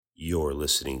You're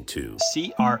listening to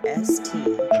CRST,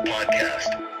 the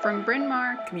podcast from Bryn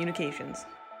Mawr Communications.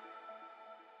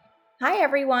 Hi,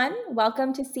 everyone.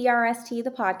 Welcome to CRST,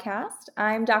 the podcast.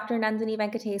 I'm Dr. Nandini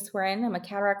Venkateswaran. I'm a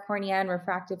cataract, cornea, and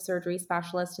refractive surgery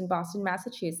specialist in Boston,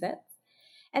 Massachusetts.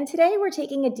 And today we're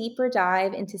taking a deeper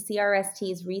dive into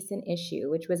CRST's recent issue,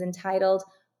 which was entitled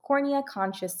Cornea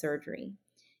Conscious Surgery.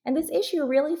 And this issue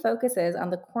really focuses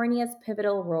on the cornea's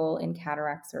pivotal role in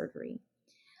cataract surgery.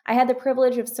 I had the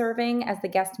privilege of serving as the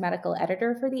guest medical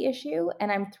editor for the issue,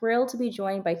 and I'm thrilled to be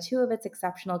joined by two of its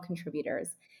exceptional contributors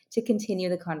to continue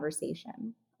the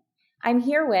conversation. I'm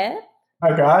here with...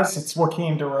 Hi guys, it's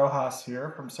Joaquin de Rojas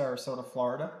here from Sarasota,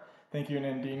 Florida. Thank you,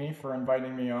 Nandini, for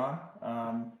inviting me on.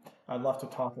 I'd love to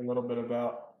talk a little bit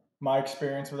about my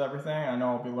experience with everything. I know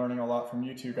I'll be learning a lot from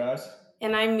you two guys.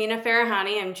 And I'm Mina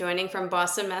Farahani. I'm joining from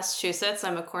Boston, Massachusetts.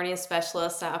 I'm a cornea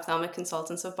specialist at Ophthalmic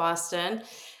Consultants of Boston.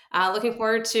 Looking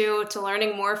forward to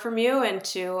learning more from you and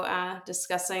to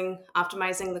discussing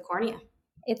optimizing the cornea.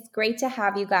 It's great to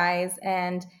have you guys,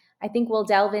 and I think we'll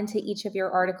delve into each of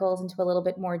your articles into a little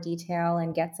bit more detail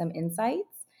and get some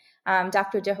insights.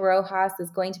 Dr. de Rojas is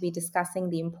going to be discussing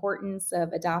the importance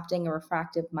of adopting a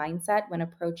refractive mindset when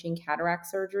approaching cataract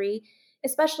surgery,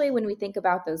 especially when we think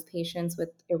about those patients with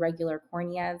irregular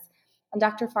corneas. And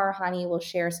Dr. Farahani will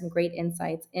share some great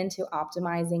insights into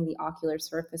optimizing the ocular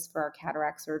surface for our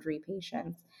cataract surgery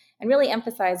patients and really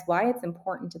emphasize why it's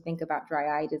important to think about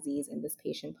dry eye disease in this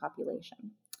patient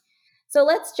population. So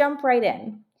let's jump right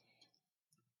in.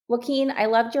 Joaquin, I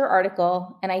loved your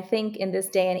article, and I think in this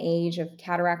day and age of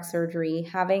cataract surgery,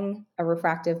 having a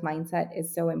refractive mindset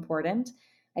is so important.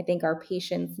 I think our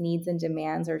patients' needs and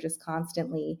demands are just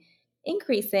constantly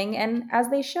increasing, and as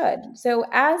they should. So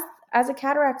as a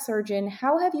cataract surgeon,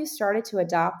 how have you started to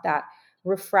adopt that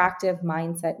refractive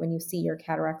mindset when you see your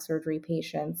cataract surgery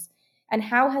patients, and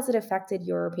how has it affected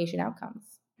your patient outcomes?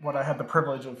 What I had the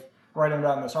privilege of writing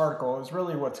about in this article is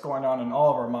really what's going on in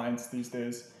all of our minds these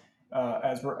days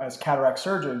as cataract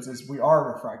surgeons is we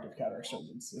are refractive cataract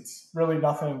surgeons. It's really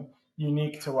nothing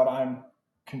unique to what I'm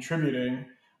contributing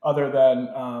other than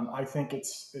I think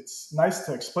it's nice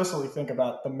to explicitly think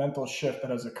about the mental shift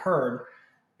that has occurred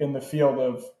in the field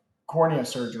of cornea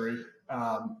surgery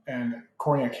and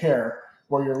cornea care,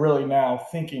 where you're really now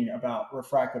thinking about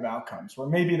refractive outcomes, where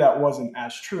maybe that wasn't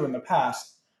as true in the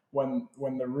past when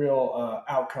the real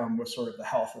outcome was sort of the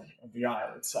health of the eye,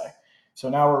 let's say. So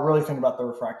now we're really thinking about the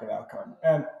refractive outcome.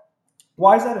 And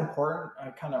why is that important? I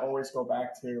kind of always go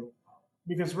back to,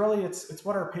 because really it's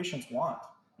what our patients want,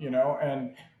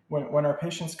 and when our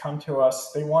patients come to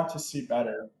us, they want to see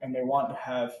better and they want to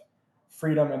have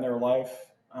freedom in their life.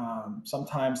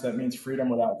 Sometimes that means freedom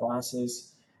without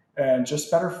glasses and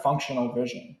just better functional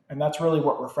vision. And that's really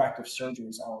what refractive surgery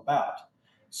is all about.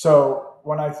 So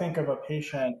when I think of a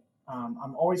patient,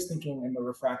 I'm always thinking in the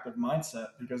refractive mindset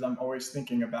because I'm always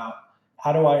thinking about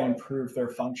how do I improve their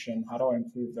function? How do I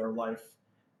improve their life?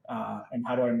 And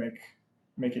how do I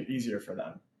make it easier for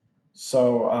them?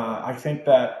 So I think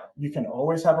that you can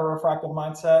always have a refractive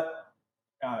mindset.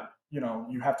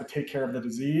 You have to take care of the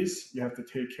disease. You have to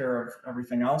take care of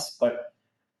everything else. But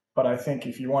I think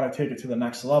if you want to take it to the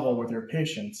next level with your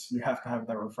patients, you have to have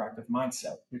that refractive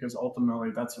mindset because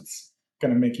ultimately that's what's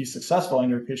going to make you successful and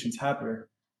your patients happier.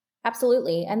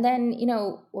 Absolutely. And then,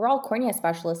 we're all cornea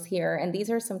specialists here, and these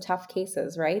are some tough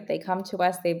cases, right? They come to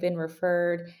us, they've been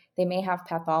referred, they may have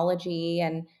pathology,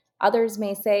 and others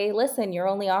may say, listen, your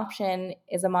only option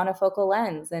is a monofocal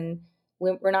lens, and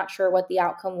we're not sure what the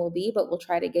outcome will be, but we'll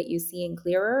try to get you seeing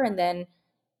clearer, and then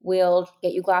we'll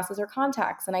get you glasses or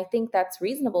contacts. And I think that's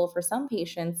reasonable for some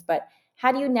patients, but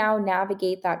how do you now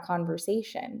navigate that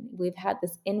conversation? We've had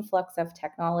this influx of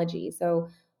technology. So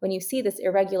when you see this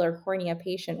irregular cornea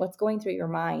patient, what's going through your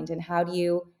mind and how do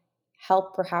you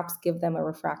help perhaps give them a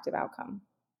refractive outcome?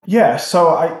 Yeah,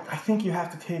 so I think you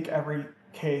have to take every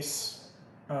case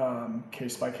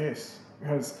case by case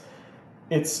because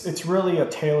it's really a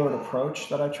tailored approach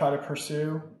that I try to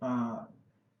pursue,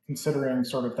 considering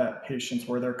sort of that patients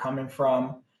where they're coming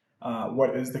from,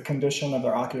 what is the condition of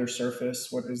their ocular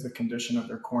surface, what is the condition of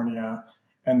their cornea,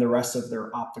 and the rest of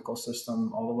their optical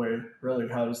system, all the way, really,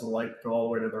 how does the light go all the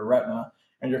way to their retina?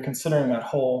 And you're considering that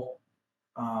whole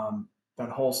kind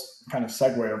of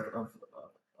segue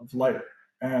of light.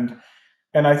 And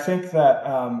I think that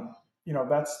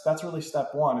that's really step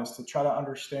one, is to try to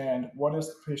understand what is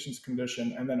the patient's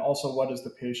condition, and then also what is the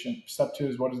patient. Step two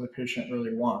is what does the patient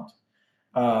really want.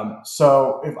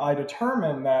 So if I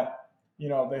determine that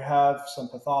they have some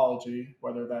pathology,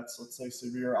 whether that's, let's say,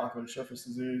 severe ocular surface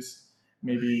disease,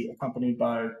 maybe accompanied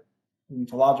by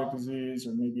rheumatologic disease,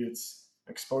 or maybe it's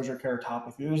exposure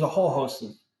keratopathy. There's a whole host of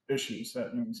issues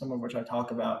that some of which I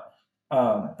talk about.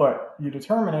 But you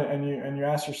determine it, and you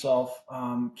ask yourself,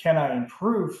 can I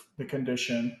improve the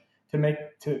condition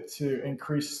to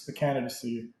increase the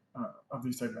candidacy of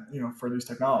these for these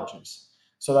technologies?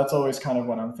 So that's always kind of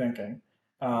what I'm thinking,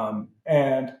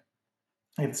 and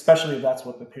especially if that's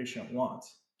what the patient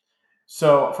wants.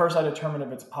 So first, I determine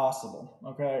if it's possible,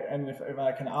 okay, and if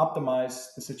I can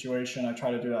optimize the situation, I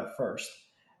try to do that first.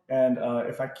 And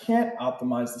if I can't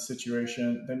optimize the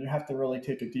situation, then you have to really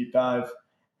take a deep dive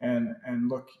and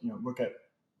look at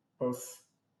both.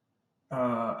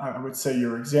 I would say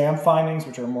your exam findings,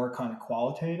 which are more kind of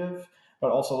qualitative,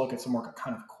 but also look at some more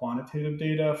kind of quantitative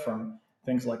data from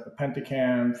things like the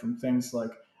pentacam, from things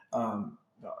like the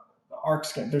arc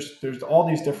scan. There's all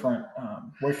these different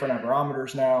wavefront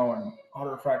aberrometers now and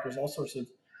autorefractors, all sorts of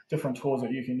different tools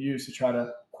that you can use to try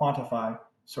to quantify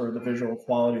sort of the visual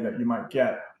quality that you might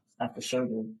get after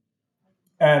surgery.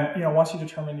 And once you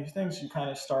determine these things, you kind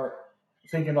of start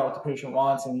thinking about what the patient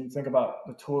wants, and you think about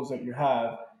the tools that you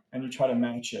have, and you try to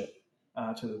match it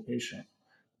to the patient.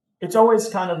 It's always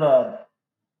kind of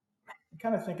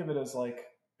think of it as like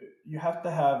you have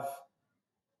to have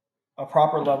a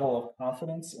proper level of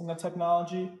confidence in the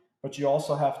technology, but you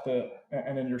also have to,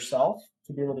 and in yourself,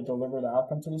 to be able to deliver the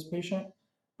outcome to this patient.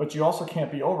 But you also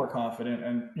can't be overconfident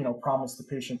and promise the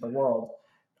patient the world,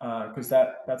 because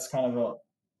that's kind of a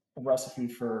recipe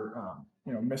for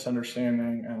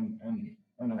misunderstanding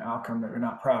and an outcome that you're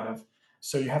not proud of.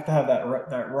 So you have to have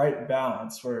that right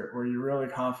balance where you're really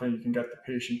confident you can get the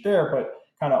patient there, but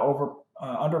kind of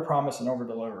under promise and over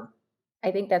deliver. I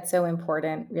think that's so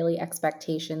important, really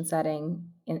expectation setting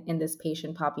in this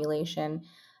patient population.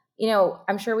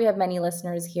 I'm sure we have many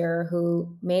listeners here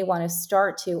who may want to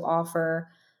start to offer,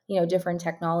 different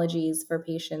technologies for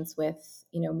patients with,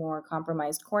 more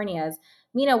compromised corneas.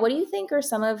 Mina, what do you think are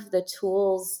some of the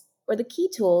tools or the key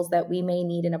tools that we may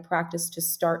need in a practice to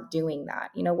start doing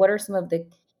that? What are some of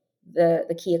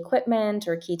the key equipment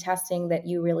or key testing that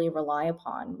you really rely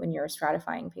upon when you're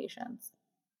stratifying patients?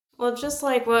 Well, just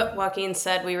like what Joaquin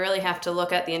said, we really have to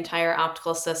look at the entire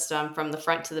optical system from the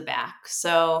front to the back.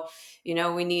 So,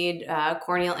 we need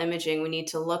corneal imaging. We need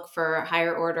to look for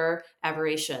higher order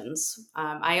aberrations.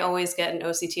 I always get an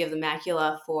OCT of the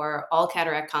macula for all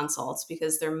cataract consults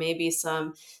because there may be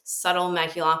some subtle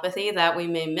maculopathy that we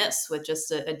may miss with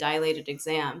just a dilated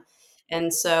exam.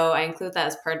 And so I include that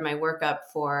as part of my workup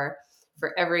for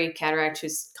every cataract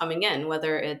who's coming in,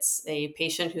 whether it's a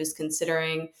patient who's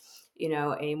considering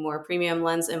a more premium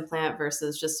lens implant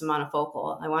versus just a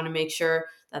monofocal. I want to make sure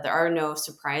that there are no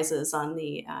surprises on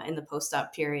the in the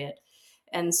post-op period.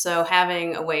 And so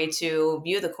having a way to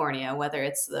view the cornea, whether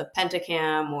it's the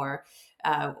pentacam or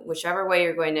whichever way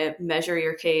you're going to measure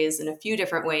your Ks in a few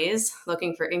different ways,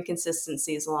 looking for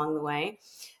inconsistencies along the way,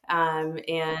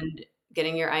 and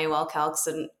getting your IOL calcs.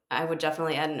 And I would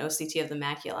definitely add an OCT of the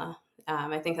macula.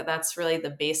 I think that that's really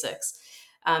the basics.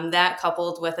 That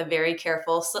coupled with a very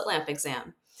careful slit lamp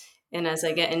exam. And as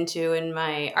I get into in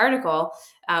my article,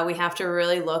 we have to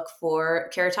really look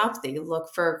for keratopathy,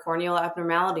 look for corneal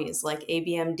abnormalities like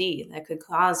ABMD that could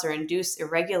cause or induce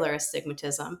irregular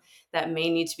astigmatism that may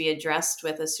need to be addressed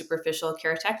with a superficial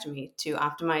keratectomy to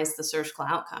optimize the surgical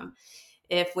outcome.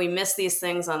 If we miss these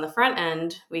things on the front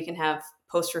end, we can have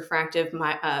post-refractive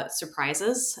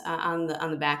surprises on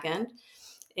the back end.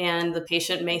 And the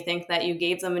patient may think that you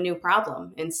gave them a new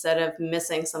problem instead of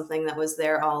missing something that was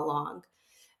there all along.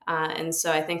 And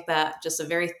so I think that just a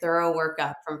very thorough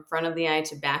workup from front of the eye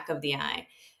to back of the eye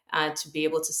to be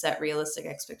able to set realistic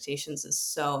expectations is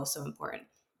so, so important.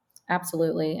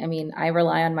 Absolutely. I mean, I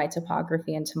rely on my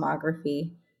topography and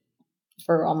tomography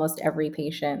for almost every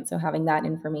patient. So having that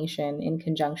information in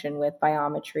conjunction with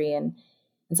biometry and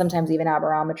sometimes even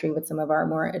aberrometry with some of our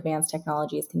more advanced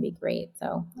technologies can be great.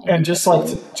 So I And think just that's like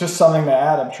really just something to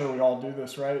add, I'm sure we all do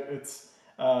this, right? It's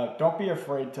don't be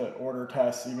afraid to order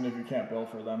tests even if you can't bill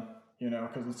for them.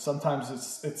 Because sometimes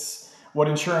it's what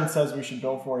insurance says we should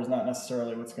bill for is not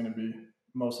necessarily what's going to be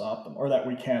most optimal or that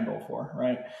we can bill for,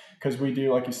 right? Because we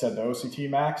do, like you said, the OCT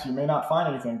max. You may not find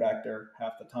anything back there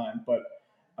half the time, but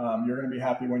you're going to be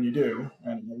happy when you do.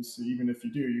 And obviously, even if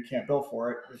you do, you can't bill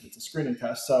for it if it's a screening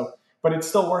test. So, but it's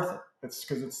still worth it. It's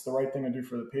because it's the right thing to do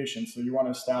for the patient. So you want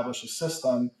to establish a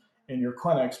system in your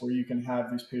clinics where you can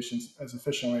have these patients as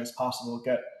efficiently as possible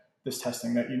get this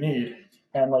testing that you need.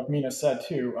 And like Mina said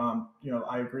too,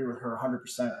 I agree with her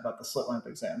 100% about the slit lamp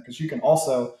exam because you can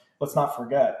also, let's not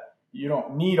forget, you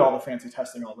don't need all the fancy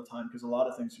testing all the time because a lot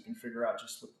of things you can figure out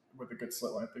just with a good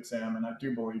slit lamp exam. And I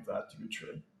do believe that to be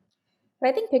true. But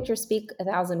I think pictures speak a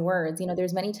thousand words.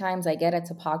 There's many times I get a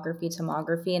topography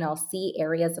tomography and I'll see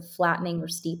areas of flattening or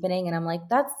steepening, and I'm like,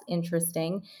 that's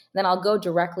interesting. Then I'll go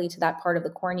directly to that part of the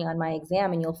cornea on my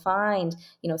exam, and you'll find,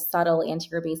 subtle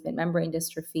anterior basement membrane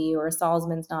dystrophy or a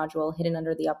Salzmann's nodule hidden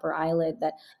under the upper eyelid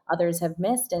that others have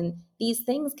missed. And these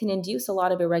things can induce a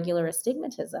lot of irregular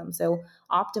astigmatism. So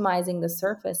optimizing the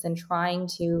surface and trying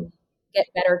to get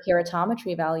better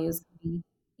keratometry values can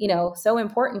be so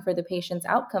important for the patient's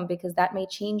outcome because that may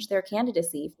change their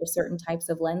candidacy for certain types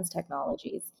of lens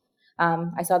technologies.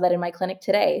 I saw that in my clinic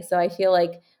today. So I feel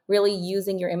like really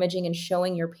using your imaging and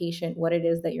showing your patient what it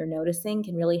is that you're noticing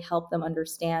can really help them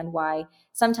understand why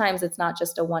sometimes it's not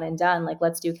just a one and done, like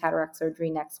let's do cataract surgery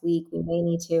next week. We may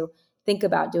need to think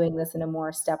about doing this in a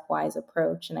more stepwise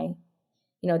approach. And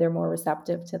they're more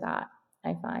receptive to that, I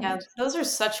Yeah, find. those are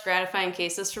such gratifying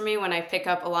cases for me when I pick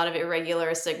up a lot of irregular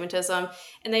astigmatism.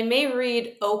 And they may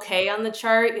read okay on the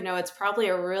chart. It's probably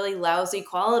a really lousy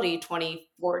quality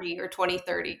 2040 or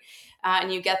 2030.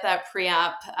 And you get that pre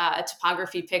op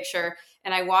topography picture,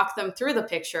 and I walk them through the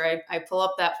picture. I pull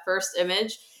up that first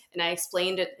image and I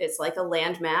explained it's like a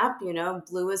land map.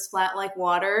 Blue is flat like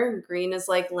water, green is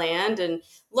like land. And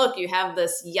look, you have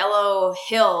this yellow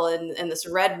hill and this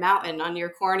red mountain on your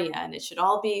cornea, and it should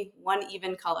all be one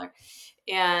even color.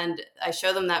 And I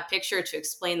show them that picture to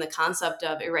explain the concept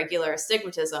of irregular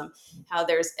astigmatism, how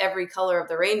there's every color of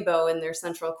the rainbow in their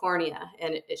central cornea,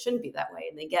 and it shouldn't be that way,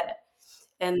 and they get it.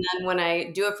 And then when I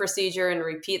do a procedure and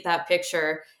repeat that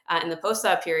picture in the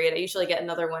post-op period, I usually get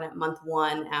another one at month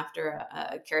 1 after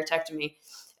a keratectomy.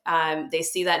 They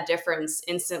see that difference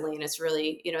instantly, and it's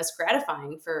really, it's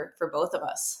gratifying for both of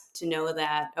us to know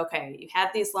that, okay, you had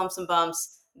these lumps and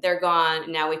bumps, they're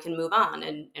gone, now we can move on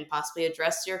and possibly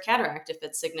address your cataract if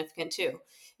it's significant too.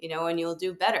 And you'll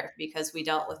do better because we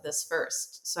dealt with this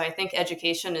first. So I think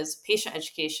patient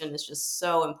education is just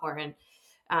so important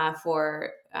uh,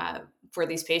 for uh, for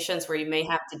these patients where you may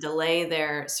have to delay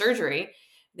their surgery.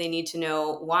 They need to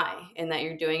know why, and that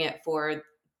you're doing it for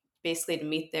basically to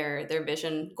meet their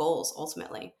vision goals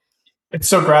ultimately. It's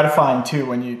so gratifying too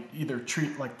when you either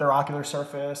treat like their ocular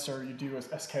surface or you do a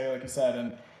SK like you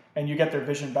said, and you get their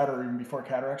vision better even before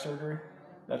cataract surgery.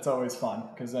 That's always fun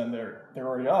because then they're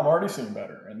already, oh, I'm already seeing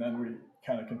better, and then we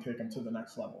kind of can take them to the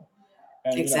next level.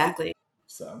 And Exactly.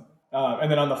 so,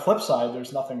 and then on the flip side,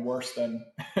 there's nothing worse than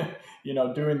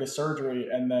doing the surgery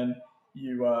and then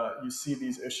you see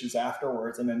these issues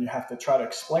afterwards, and then you have to try to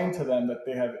explain to them that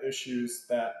they have issues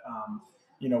that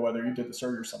whether you did the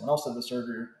surgery or someone else did the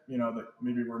surgery, that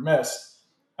maybe were missed.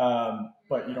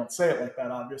 But you don't say it like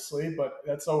that, obviously. But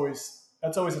that's always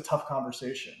a tough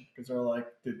conversation because they're like,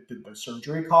 did the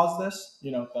surgery cause this?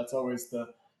 That's always the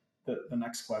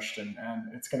next question,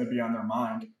 and it's going to be on their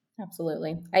mind.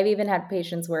 Absolutely. I've even had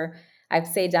patients where I've,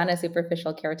 say, done a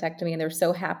superficial keratectomy and they're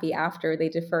so happy after they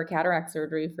defer cataract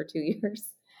surgery for 2 years.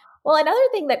 Well, another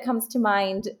thing that comes to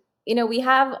mind, we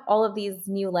have all of these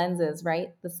new lenses, right?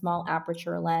 The small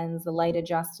aperture lens, the light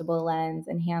adjustable lens,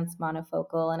 enhanced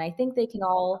monofocal. And I think they can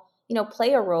all,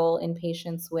 play a role in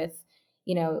patients with,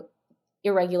 you know,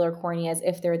 irregular corneas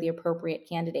if they're the appropriate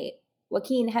candidate.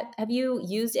 Joaquin, have you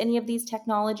used any of these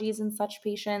technologies in such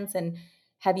patients? And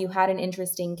have you had an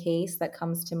interesting case that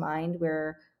comes to mind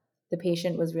where the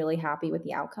patient was really happy with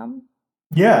the outcome?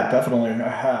 Yeah, definitely, I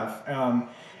have.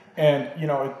 And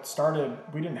it started.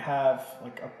 We didn't have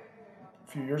like a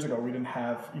few years ago. We didn't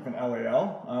have even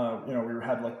LAL. We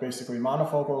had like basically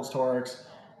monofocals, torics,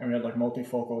 and we had like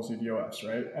multifocals, EDOFs,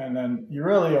 right? And then you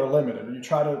really are limited. You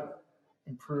try to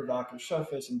improve the ocular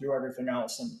surface and do everything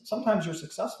else, and sometimes you're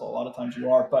successful. A lot of times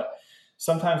you are, but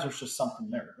sometimes there's just something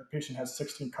there. The patient has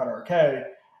 16 cut RK,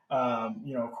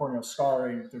 corneal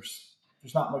scarring. There's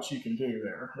not much you can do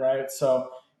there, right? So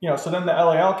then the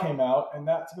LAL came out, and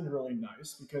that's been really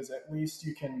nice because at least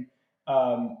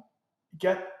um,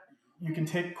 get you can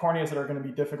take corneas that are going to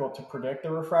be difficult to predict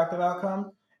the refractive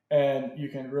outcome, and you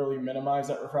can really minimize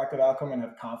that refractive outcome and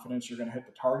have confidence you're going to hit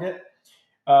the target.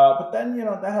 But then,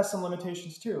 that has some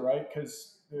limitations too, right?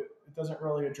 Because it doesn't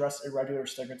really address irregular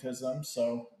stigmatism.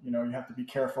 So, you have to be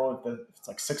careful if it's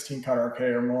like 16 cut RK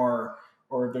or more,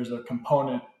 or if there's a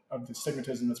component of the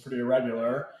stigmatism that's pretty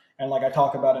irregular. And like I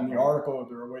talk about in the article,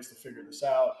 there are ways to figure this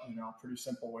out, pretty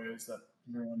simple ways that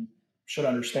everyone should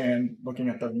understand, looking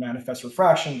at the manifest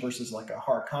refraction versus like a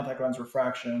hard contact lens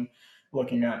refraction,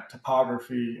 looking at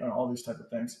topography, all these type of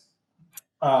things.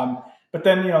 But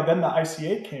then the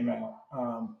IC8 came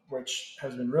out, which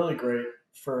has been really great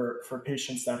for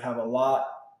patients that have a lot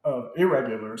of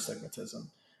irregular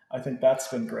astigmatism. I think that's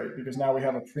been great because now we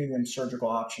have a premium surgical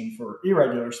option for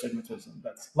irregular astigmatism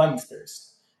that's lens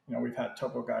based. We've had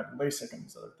topo guided LASIK and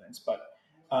these other things, but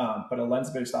but a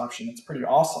lens-based option, it's pretty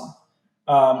awesome.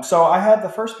 So I had the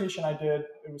first patient I did.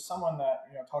 It was someone that,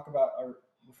 talk about a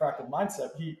refractive mindset.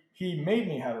 He made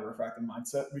me have a refractive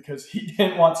mindset because he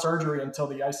didn't want surgery until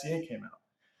the ICA came out.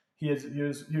 He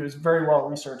was very well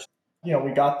researched.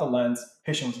 We got the lens.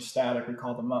 Patient was ecstatic. We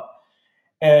called him up,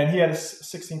 and he had a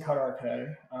 16 cut RK.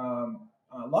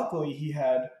 Luckily, he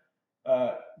had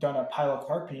done a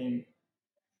pilocarpine.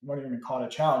 Wouldn't even call it a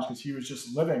challenge because he was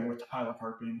just living with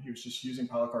pilocarpine. He was just using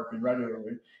pilocarpine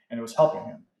regularly, and it was helping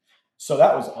him. So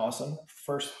that was awesome.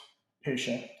 First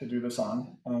patient to do this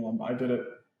on. I did it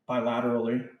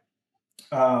bilaterally,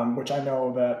 which I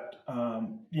know that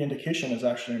the indication is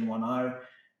actually in one eye.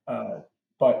 Uh,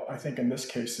 but I think in this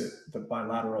case, the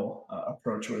bilateral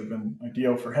approach would have been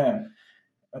ideal for him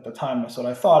at the time. That's what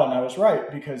I thought, and I was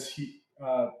right because he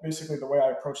basically the way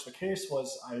I approached the case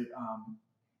was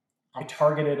I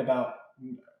targeted about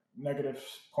negative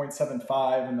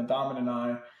 0.75 in the dominant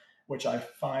eye, which I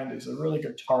find is a really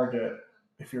good target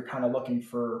if you're kind of looking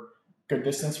for good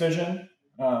distance vision,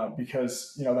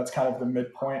 because that's kind of the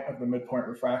midpoint of the midpoint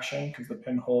refraction, because the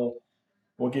pinhole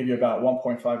will give you about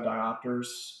 1.5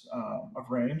 diopters of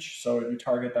range. So if you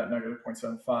target that negative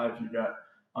 0.75, you get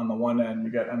on the one end,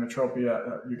 you get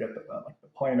emetropia, you get like the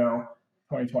plano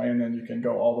 2020, and then you can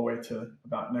go all the way to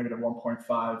about negative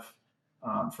 1.5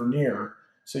 for near.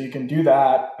 So you can do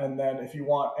that, and then if you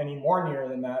want any more near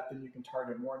than that, then you can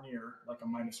target more near, like a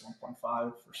minus 1.5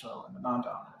 or so in the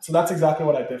non-dominant. So that's exactly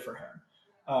what I did for him.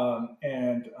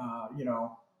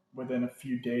 Within a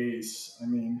few days, I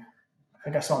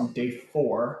think I saw him day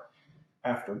 4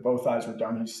 after both eyes were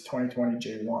done. He's 2020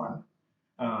 J1,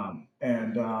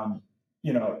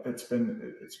 it's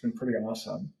been pretty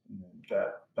awesome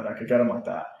that I could get him like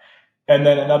that. And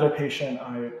then another patient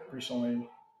I recently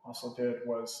also did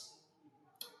was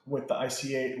with the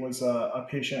IC8 was a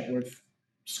patient with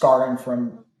scarring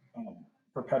from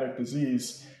herpetic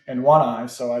disease in one eye.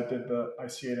 So I did the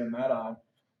IC8 in that eye.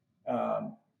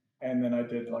 And then I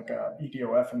did like a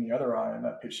EDOF in the other eye, and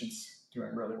that patient's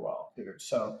doing really well, dude.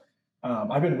 So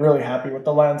I've been really happy with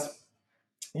the lens.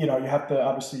 You have to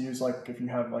obviously use, like, if you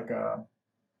have like a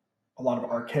lot of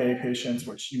RK patients,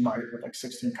 which you might with like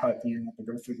 16 cut, then you have to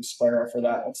go through the sclera for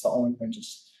that. That's the only thing,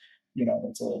 just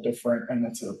that's a little different, and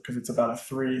because it's about a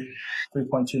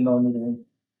 3.2 millimeter,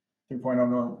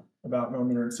 3.0 about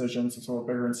millimeter incisions. It's a little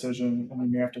bigger incision, and you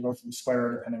may have to go through the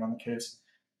sclera depending on the case.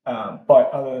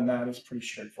 But other than that, it's pretty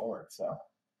straightforward. So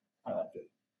I liked it.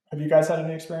 Have you guys had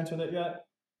any experience with it yet?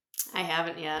 I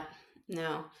haven't yet.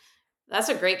 No. That's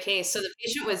a great case. So the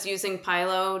patient was using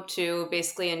Pilo to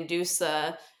basically induce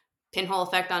the pinhole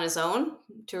effect on his own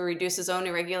to reduce his own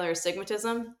irregular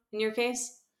astigmatism in your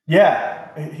case?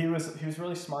 Yeah, he was a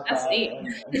really smart That's guy, neat.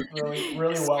 and really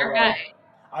really well Smart guy. read.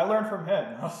 I learned from him.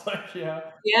 I was like, yeah.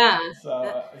 Yeah.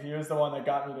 So he was the one that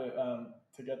got me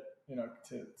to get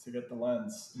to get the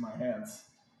lens in my hands.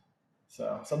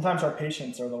 So sometimes our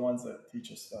patients are the ones that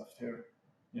teach us stuff too.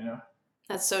 You know.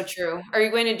 That's so true. Are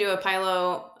you going to do a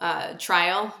Pilo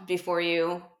trial before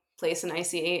you place an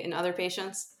IC8 in other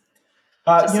patients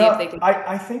to see if they can?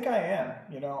 I think I am.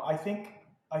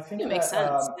 It makes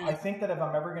sense. I think that if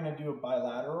I'm ever going to do a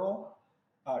bilateral,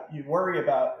 you worry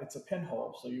about it's a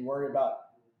pinhole, so you worry about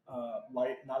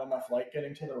light, not enough light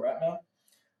getting to the retina.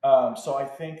 So I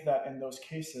think that in those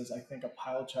cases, I think a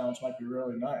pilot challenge might be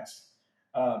really nice.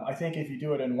 I think if you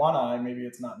do it in one eye, maybe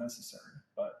it's not necessary,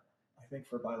 but I think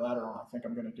for bilateral, I think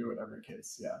I'm going to do it every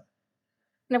case. Yeah.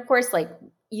 And of course, like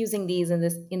using these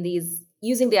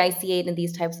using the IC8 in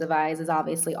these types of eyes is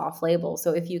obviously off label.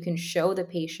 So if you can show the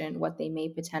patient what they may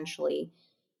potentially,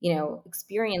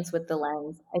 experience with the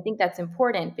lens, I think that's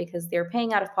important because they're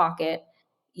paying out of pocket.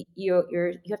 You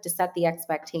have to set the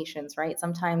expectations, right?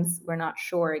 Sometimes we're not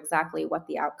sure exactly what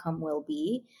the outcome will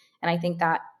be, and I think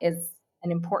that is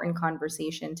an important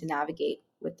conversation to navigate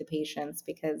with the patients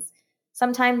because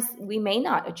sometimes we may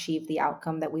not achieve the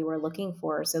outcome that we were looking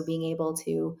for. So being able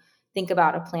to think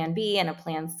about a plan B and a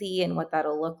plan C and what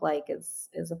that'll look like is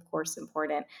of course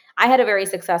important. I had a very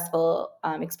successful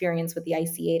experience with the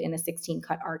IC8 in a 16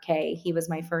 cut RK. He was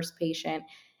my first patient,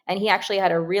 and he actually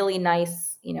had a really nice,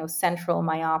 central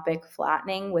myopic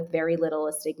flattening with very little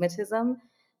astigmatism.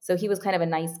 So he was kind of a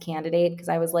nice candidate because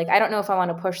I was like, I don't know if I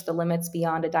want to push the limits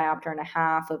beyond a diopter and a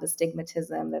half of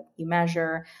astigmatism that you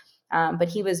measure. But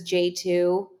he was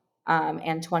J2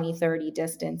 and 20/30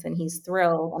 distance, and he's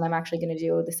thrilled. And I'm actually going to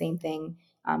do the same thing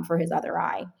for his other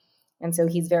eye. And so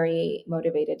he's very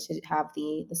motivated to have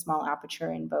the small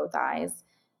aperture in both eyes.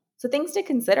 So things to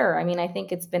consider. I mean, I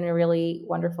think it's been a really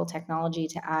wonderful technology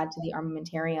to add to the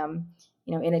armamentarium,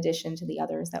 in addition to the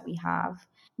others that we have.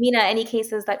 Mina, any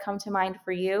cases that come to mind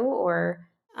for you or?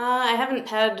 I haven't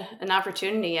had an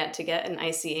opportunity yet to get an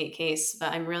IC8 case,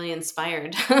 but I'm really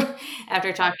inspired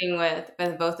after talking with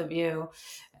both of you.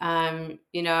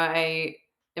 I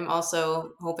am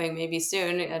also hoping maybe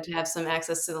soon to have some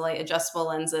access to the light adjustable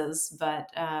lenses, but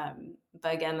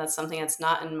again, that's something that's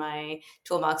not in my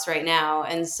toolbox right now,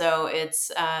 and so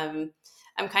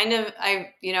I'm kind of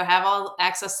have all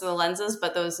access to the lenses,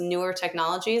 but those newer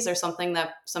technologies are something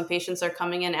that some patients are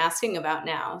coming in asking about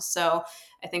now. So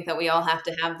I think that we all have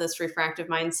to have this refractive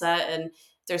mindset. And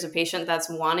if there's a patient that's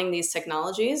wanting these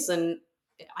technologies and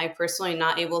I personally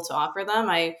not able to offer them,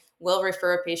 I will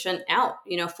refer a patient out,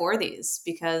 for these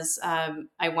because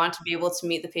I want to be able to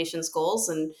meet the patient's goals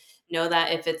and know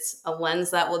that if it's a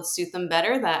lens that would suit them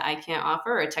better that I can't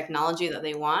offer, or a technology that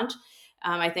they want,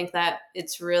 I think that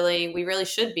we really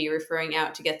should be referring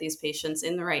out to get these patients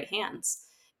in the right hands.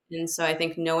 And so I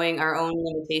think knowing our own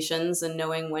limitations and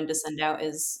knowing when to send out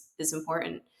is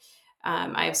important.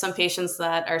 I have some patients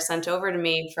that are sent over to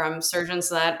me from surgeons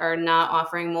that are not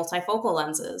offering multifocal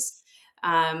lenses.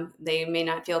 They may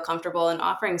not feel comfortable in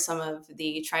offering some of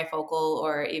the trifocal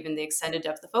or even the extended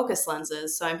depth of focus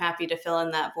lenses. So I'm happy to fill in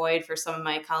that void for some of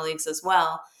my colleagues as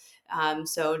well.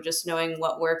 So just knowing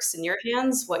what works in your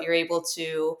hands, what you're able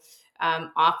to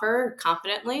offer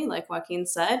confidently, like Joaquin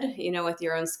said, with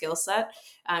your own skill set,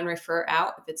 and refer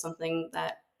out if it's something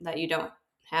that you don't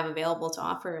have available to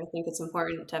offer. I think it's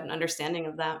important to have an understanding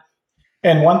of that.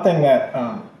 And one thing that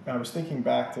I was thinking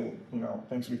back to,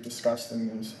 things we've discussed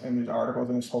in these articles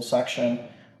in this whole section.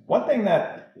 One thing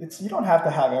that you don't have to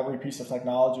have every piece of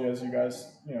technology, as you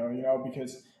guys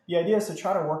because the idea is to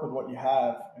try to work with what you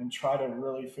have and try to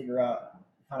really figure out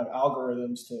kind of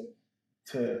algorithms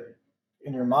to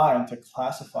in your mind to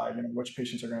classify which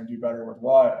patients are going to do better with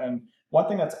what. And one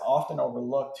thing that's often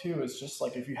overlooked too is just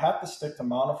like if you have to stick to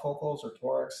monofocals or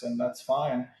torics, and that's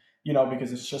fine,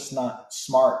 because it's just not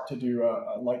smart to do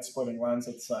a light splitting lens.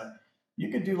 It's you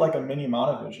could do like a mini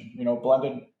monovision,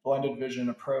 blended vision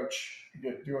approach. You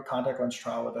could do a contact lens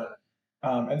trial with it,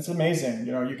 and it's amazing.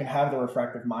 You can have the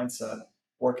refractive mindset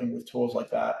working with tools like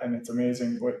that, and it's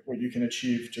amazing what you can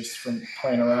achieve just from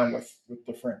playing around with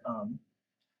different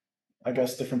I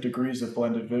guess different degrees of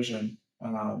blended vision.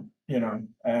 And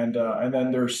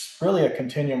then there's really a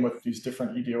continuum with these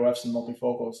different EDOFs and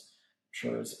multifocals. I'm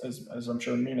sure as I'm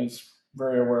sure Mina's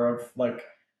very aware of, like,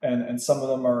 and some of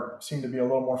them seem to be a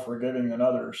little more forgiving than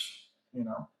others. You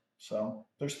know, so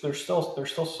there's still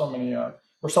so many.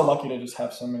 We're so lucky to just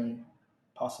have so many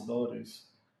possibilities.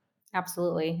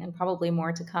 Absolutely. And probably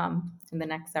more to come in the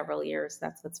next several years.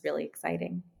 That's what's really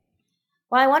exciting.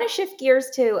 Well, I want to shift gears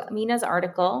to Mina's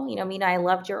article. Mina, I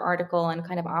loved your article on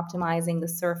kind of optimizing the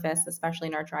surface, especially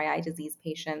in our dry eye disease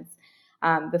patients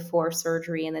before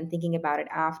surgery and then thinking about it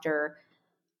after.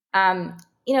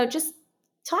 Just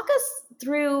talk us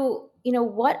through,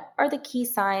 what are the key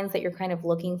signs that you're kind of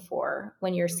looking for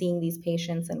when you're seeing these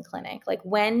patients in clinic? Like,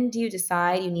 when do you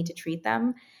decide you need to treat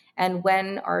them? And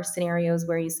when are scenarios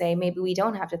where you say, maybe we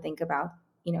don't have to think about,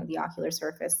 the ocular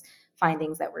surface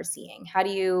findings that we're seeing? How do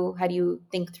you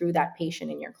think through that patient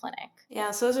in your clinic?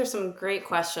 Yeah, so those are some great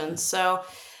questions. So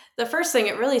the first thing,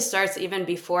 it really starts even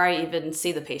before I even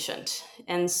see the patient.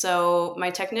 And so my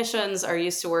technicians are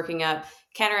used to working up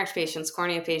cataract patients,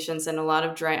 cornea patients, and a lot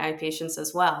of dry eye patients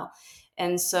as well.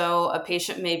 And so a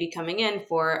patient may be coming in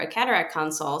for a cataract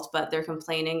consult, but they're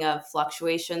complaining of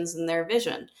fluctuations in their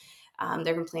vision.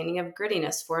 They're complaining of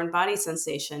grittiness, foreign body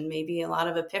sensation, maybe a lot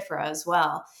of epiphora as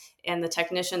well. And the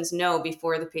technicians know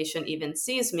before the patient even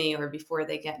sees me or before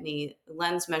they get any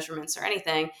lens measurements or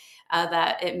anything,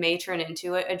 that it may turn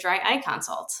into a dry eye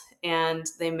consult. And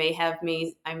I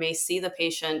may see the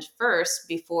patient first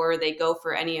before they go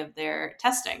for any of their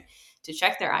testing to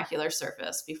check their ocular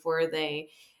surface before they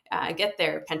get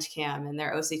their pentacam and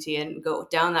their OCT and go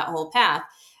down that whole path.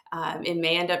 It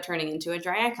may end up turning into a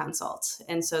dry eye consult.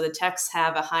 And so the techs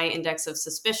have a high index of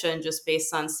suspicion just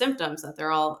based on symptoms that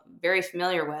they're all very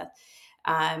familiar with,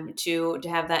 to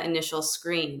have that initial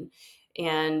screen.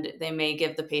 And they may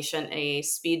give the patient a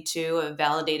speed to a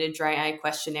validated dry eye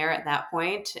questionnaire at that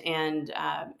point and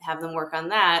have them work on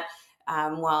that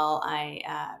while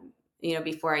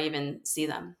before I even see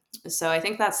them. So I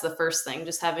think that's the first thing,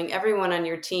 just having everyone on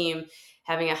your team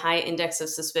having a high index of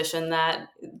suspicion that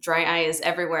dry eye is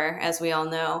everywhere, as we all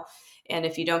know. And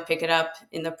if you don't pick it up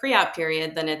in the pre-op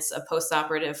period, then it's a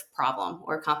post-operative problem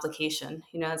or complication.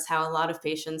 That's how a lot of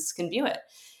patients can view it.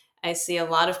 I see a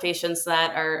lot of patients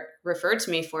that are referred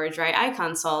to me for a dry eye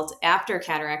consult after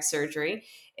cataract surgery,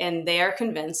 and they are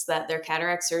convinced that their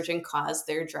cataract surgeon caused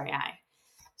their dry eye.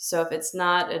 So if it's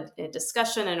not a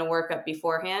discussion and a workup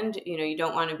beforehand, you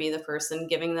don't want to be the person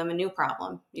giving them a new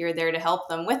problem. You're there to help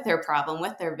them with their problem,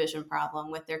 with their vision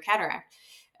problem, with their cataract,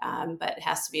 but it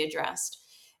has to be addressed.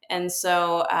 And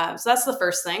so that's the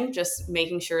first thing, just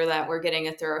making sure that we're getting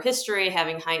a thorough history,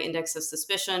 having high index of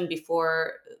suspicion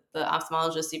before the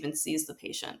ophthalmologist even sees the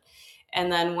patient.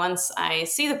 And then once I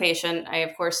see the patient, I,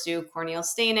 of course, do corneal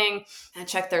staining. I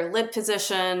check their lid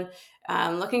position,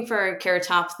 looking for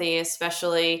keratopathy,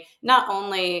 especially not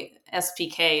only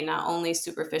SPK, not only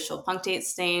superficial punctate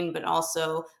stain, but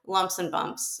also lumps and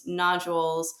bumps,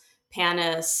 nodules,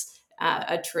 pannus,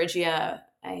 atrigia.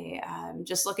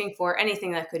 Just looking for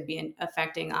anything that could be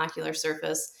affecting the ocular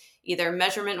surface, either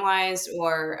measurement-wise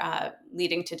or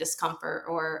leading to discomfort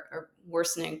or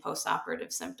worsening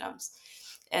post-operative symptoms.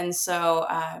 And so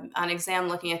on exam,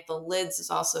 looking at the lids is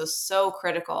also so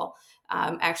critical.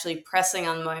 Actually pressing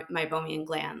on my meibomian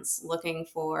glands, looking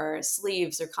for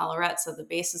sleeves or collarettes at the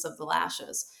bases of the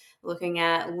lashes, looking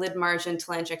at lid margin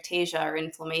telangiectasia or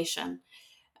inflammation.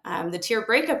 The tear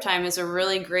breakup time is a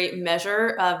really great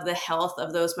measure of the health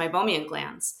of those meibomian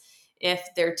glands. If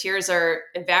their tears are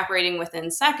evaporating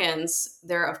within seconds,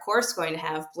 they're of course going to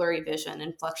have blurry vision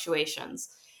and fluctuations.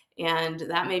 And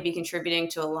that may be contributing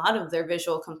to a lot of their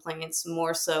visual complaints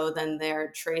more so than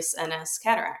their trace NS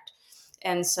cataract.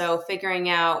 And so figuring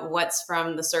out what's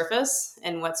from the surface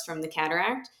and what's from the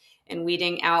cataract and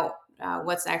weeding out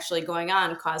what's actually going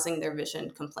on causing their vision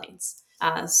complaints.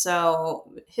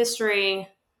 So history,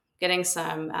 getting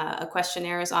a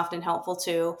questionnaire is often helpful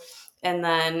too. And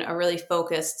then a really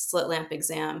focused slit lamp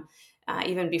exam,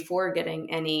 even before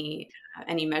getting any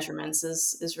measurements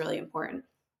is really important.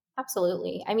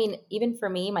 Absolutely. I mean, even for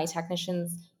me, my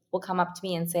technicians will come up to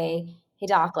me and say, "Hey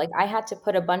doc, like I had to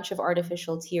put a bunch of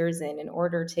artificial tears in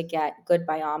order to get good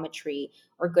biometry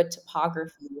or good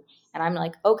topography." And I'm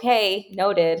like, "Okay,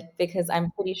 noted," because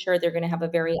I'm pretty sure they're going to have a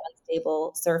very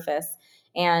unstable surface.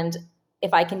 And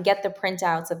if I can get the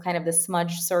printouts of kind of the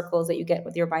smudge circles that you get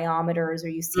with your biometers, or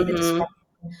you see the Mm-hmm. disruption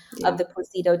Yeah. of the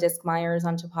Placido-Disc-Myers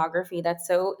on topography, that's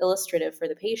so illustrative for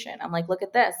the patient. I'm like, look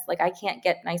at this. Like, I can't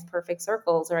get nice, perfect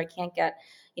circles, or I can't get,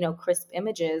 crisp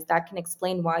images. That can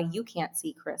explain why you can't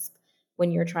see crisp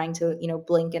when you're trying to,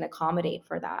 blink and accommodate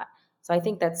for that. So I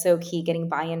think that's so key, getting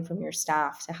buy-in from your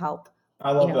staff to help,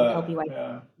 I love help that. you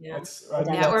Yeah, Yeah. it's I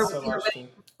do Yeah. that Or so much too.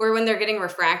 when they're getting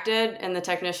refracted and the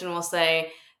technician will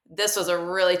say, this was a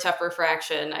really tough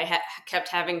refraction. I kept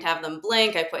having to have them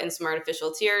blink. I put in some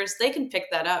artificial tears. They can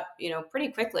pick that up, pretty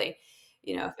quickly.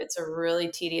 If it's a really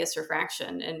tedious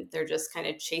refraction and they're just kind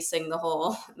of chasing the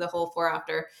whole the whole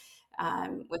phoropter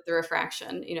with the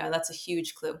refraction, that's a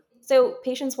huge clue. So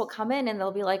patients will come in and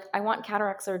they'll be like, I want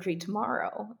cataract surgery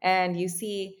tomorrow. And you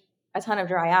see a ton of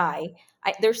dry eye.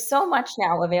 There's so much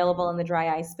now available in the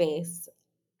dry eye space.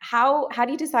 How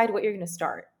do you decide what you're going to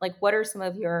start? Like, what are some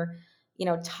of your,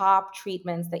 top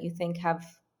treatments that you think have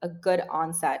a good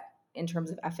onset in terms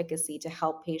of efficacy to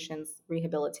help patients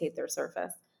rehabilitate their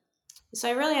surface? So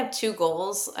I really have two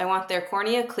goals. I want their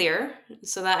cornea clear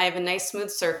so that I have a nice smooth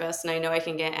surface and I know I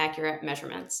can get accurate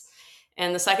measurements.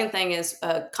 And the second thing is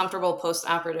a comfortable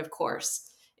post-operative course.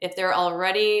 If they're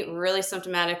already really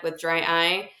symptomatic with dry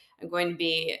eye, I'm going to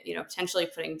be, potentially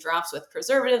putting drops with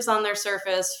preservatives on their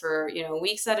surface for,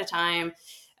 weeks at a time.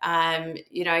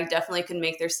 I definitely can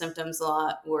make their symptoms a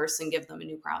lot worse and give them a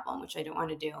new problem, which I don't want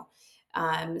to do.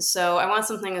 So I want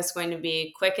something that's going to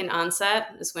be quick in onset,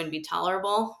 is going to be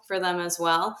tolerable for them as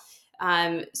well.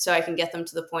 So I can get them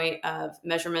to the point of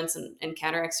measurements and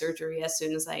cataract surgery as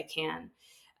soon as I can.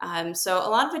 So a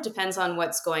lot of it depends on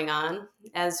what's going on.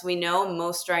 As we know,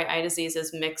 most dry eye disease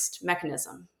is mixed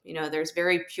mechanism. There's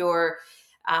very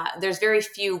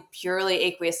few purely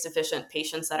aqueous deficient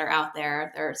patients that are out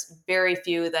there. There's very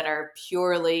few that are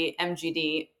purely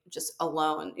MGD just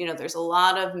alone. There's a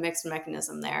lot of mixed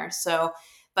mechanism there. So,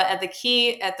 but at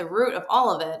the root of all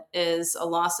of it is a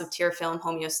loss of tear film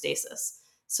homeostasis.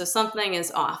 So something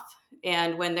is off.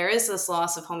 And when there is this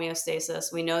loss of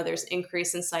homeostasis, we know there's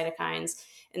increase in cytokines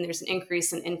and there's an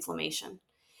increase in inflammation.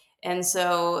 And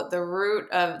so the root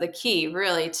of the key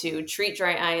really to treat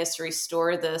dry eye is to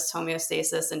restore this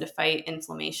homeostasis and to fight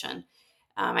inflammation.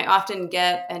 I often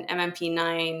get an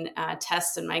MMP9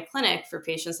 test in my clinic for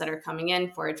patients that are coming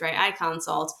in for a dry eye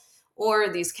consult, or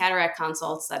these cataract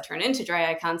consults that turn into dry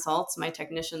eye consults. My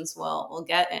technicians will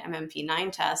get an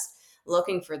MMP9 test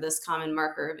looking for this common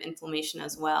marker of inflammation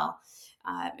as well.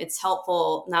 It's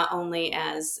helpful not only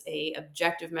as a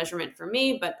objective measurement for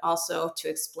me, but also to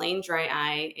explain dry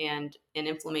eye and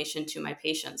inflammation to my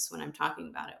patients when I'm talking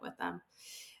about it with them.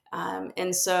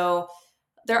 And so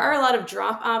There are a lot of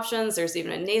drop options. There's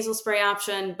even a nasal spray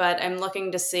option, but I'm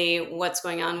looking to see what's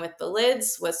going on with the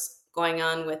lids, what's going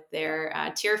on with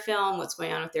their tear film, what's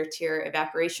going on with their tear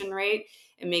evaporation rate,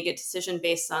 and make a decision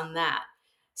based on that.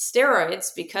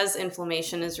 Steroids, because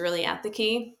inflammation is really at the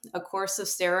key, a course of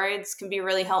steroids can be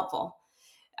really helpful,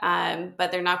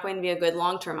 but they're not going to be a good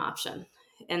long-term option.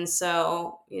 And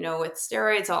so, with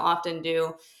steroids, I'll often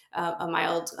do a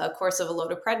mild course of a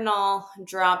loteprednol,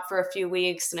 drop for a few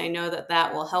weeks, and I know that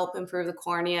that will help improve the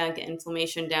cornea, get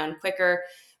inflammation down quicker.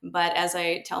 But as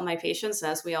I tell my patients,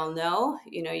 as we all know,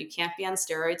 you can't be on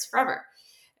steroids forever.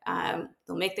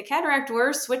 They'll make the cataract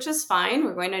worse, which is fine.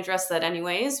 We're going to address that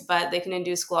anyways, but they can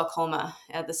induce glaucoma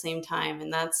at the same time,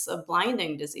 and that's a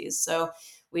blinding disease. So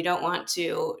we don't want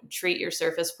to treat your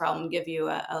surface problem, give you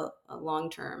a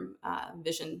long-term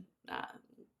vision,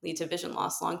 lead to vision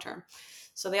loss long-term.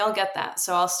 So they all get that.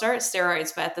 So I'll start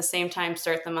steroids, but at the same time,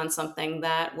 start them on something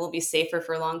that will be safer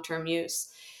for long-term use.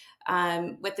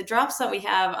 With the drops that we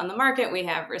have on the market, we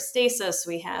have Restasis,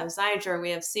 we have Xiidra, we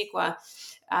have Cequa.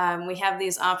 We have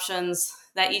these options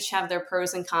that each have their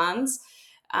pros and cons.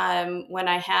 When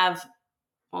I have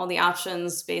all the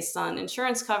options based on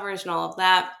insurance coverage and all of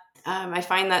that, I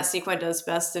find that Cequa does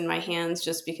best in my hands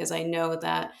just because I know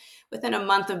that within a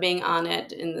month of being on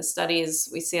it in the studies,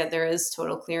 we see that there is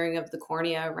total clearing of the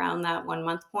cornea around that 1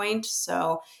 month point.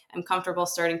 So I'm comfortable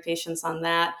starting patients on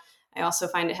that. I also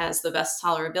find it has the best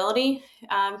tolerability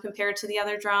compared to the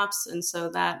other drops. And so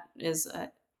that is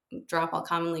a drop I'll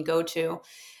commonly go to.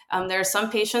 There are some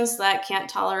patients that can't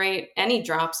tolerate any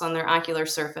drops on their ocular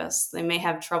surface. They may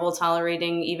have trouble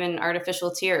tolerating even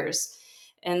artificial tears.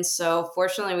 And so,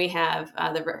 fortunately, we have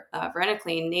the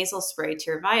Varenicline nasal spray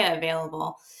Tyrvaya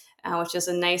available, which is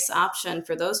a nice option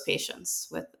for those patients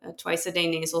with a twice a day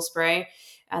nasal spray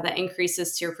that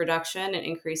increases tear production and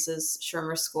increases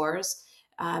Schirmer scores.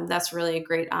 That's really a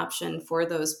great option for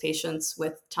those patients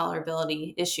with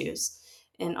tolerability issues.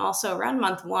 And also around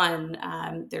month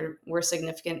 1, there were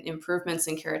significant improvements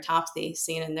in keratopathy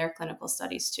seen in their clinical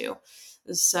studies too.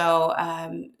 So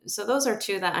those are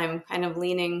two that I'm kind of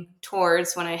leaning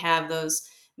towards when I have those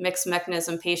mixed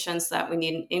mechanism patients that we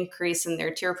need an increase in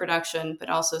their tear production, but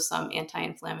also some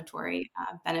anti-inflammatory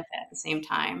benefit at the same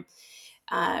time.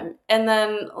 And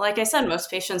then, like I said,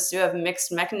 most patients do have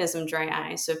mixed mechanism dry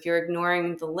eye. So if you're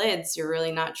ignoring the lids, you're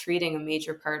really not treating a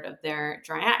major part of their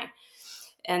dry eye.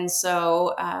 And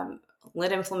so,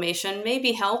 lid inflammation may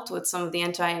be helped with some of the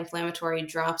anti-inflammatory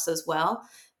drops as well.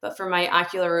 But for my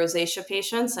ocular rosacea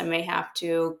patients, I may have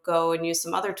to go and use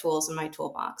some other tools in my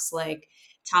toolbox, like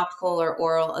topical or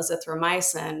oral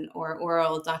azithromycin or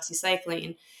oral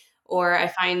doxycycline. Or I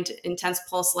find intense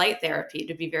pulse light therapy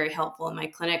to be very helpful in my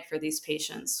clinic for these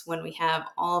patients when we have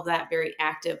all of that very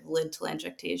active lid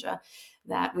telangiectasia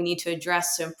that we need to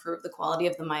address to improve the quality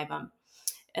of the meibum.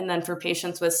 And then for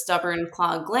patients with stubborn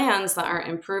clogged glands that aren't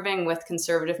improving with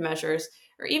conservative measures,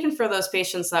 or even for those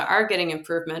patients that are getting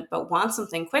improvement but want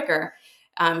something quicker,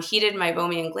 heated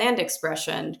meibomian gland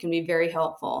expression can be very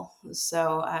helpful.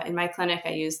 So in my clinic,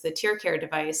 I use the tear care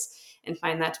device and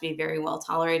find that to be very well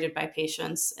tolerated by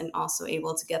patients and also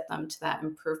able to get them to that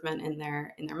improvement in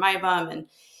their meibum and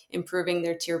improving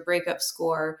their tear breakup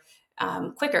score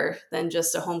quicker than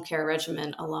just a home care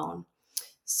regimen alone.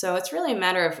 So it's really a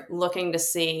matter of looking to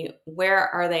see where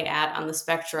are they at on the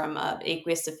spectrum of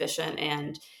aqueous deficient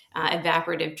and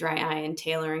evaporative dry eye and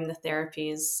tailoring the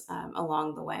therapies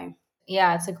along the way.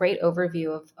 Yeah, it's a great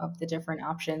overview of the different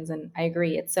options. And I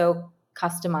agree, it's so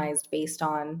customized based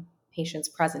on patient's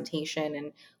presentation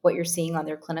and what you're seeing on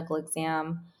their clinical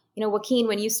exam. Joaquin,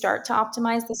 when you start to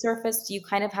optimize the surface, do you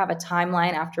kind of have a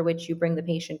timeline after which you bring the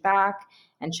patient back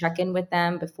and check in with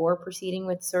them before proceeding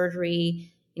with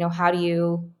surgery? How do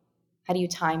you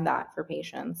time that for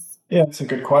patients? Yeah, it's a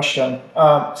good question.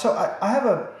 So I have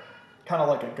a kind of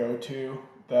like a go-to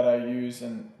that I use,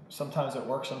 and sometimes it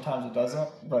works, sometimes it doesn't.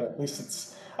 But at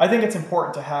least I think it's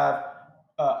important to have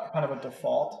kind of a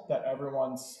default that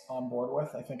everyone's on board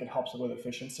with. I think it helps with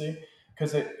efficiency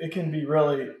because it can be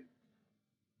really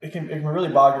it can really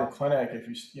bog your clinic if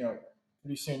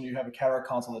pretty soon you have a cataract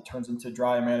consult that turns into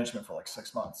dry eye management for like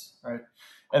 6 months, right?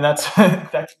 And that's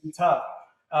that can be tough.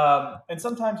 And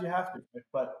sometimes you have to,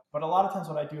 but a lot of times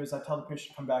what I do is I tell the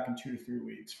patient to come back in 2 to 3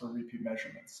 weeks for repeat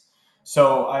measurements.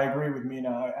 So I agree with Mina.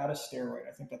 I add a steroid.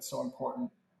 I think that's so important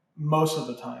most of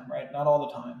the time, right? Not all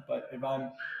the time, but if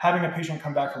I'm having a patient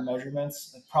come back for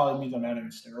measurements, it probably means I'm adding a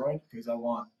steroid because I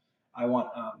want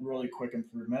really quick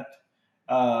improvement.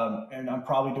 And I'm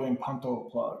probably doing punctal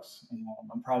plugs.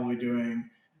 I'm probably doing.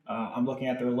 I'm looking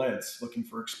at their lids, looking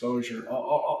for exposure,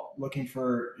 looking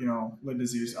for lid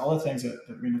disease, all the things that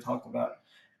Rena talked about.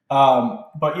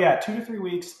 But yeah, 2 to 3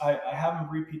 weeks, I have them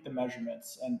repeat the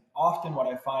measurements. And often what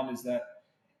I find is that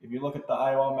if you look at the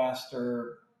IOL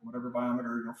master, whatever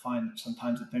biometer, you'll find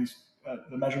sometimes that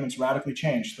the measurements radically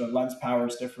change. The lens power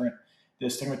is different. The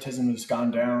astigmatism has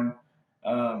gone down.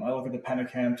 I look at the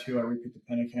Pentacam too. I repeat the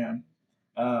Pentacam.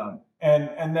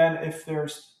 And then if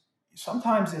there's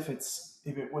sometimes if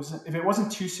it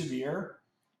wasn't too severe,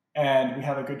 and we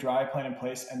have a good dry plan in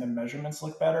place and the measurements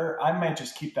look better, I might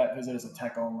just keep that visit as a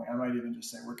tech only. I might even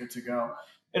just say we're good to go.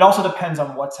 It also depends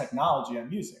on what technology I'm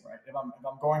using, right? If I'm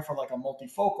going for like a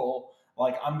multifocal,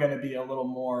 like I'm going to be a little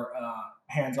more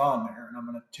hands on there, and I'm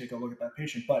going to take a look at that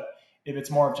patient. But if it's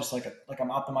more of just like I'm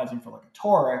optimizing for like a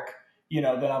toric, then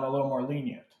I'm a little more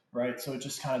lenient, right? So it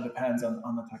just kind of depends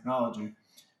on the technology,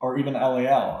 or even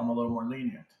LAL. I'm a little more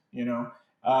lenient.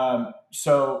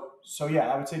 So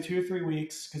yeah, I would say 2 to 3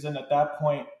 weeks, because then at that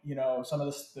point, some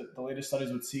of the latest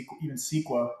studies with even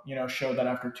Sequa, showed that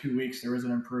after 2 weeks there is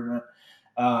an improvement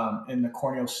in the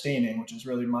corneal staining, which is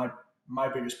really my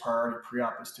biggest priority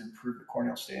pre-op, is to improve the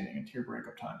corneal staining and tear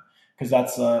breakup time, because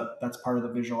that's part of the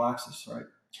visual axis, right?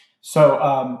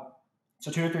 So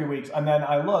 2 to 3 weeks, and then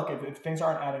I look if things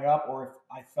aren't adding up, or if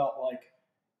I felt like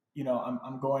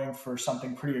I'm going for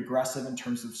something pretty aggressive in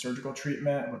terms of surgical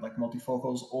treatment with like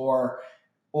multifocals, or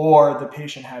the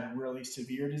patient had really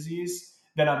severe disease,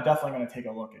 then I'm definitely going to take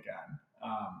a look again,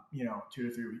 2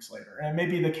 to 3 weeks later. And it may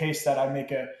be the case that I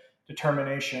make a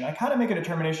determination. I kind of make a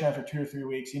determination after 2 to 3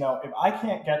 weeks. If I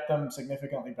can't get them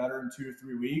significantly better in 2 to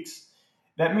 3 weeks,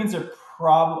 that means I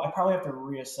probably have to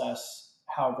reassess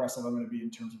how aggressive I'm going to be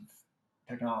in terms of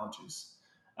technologies.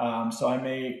 So I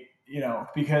may,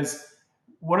 because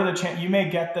what are the chances you may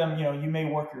get them, you may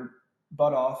work your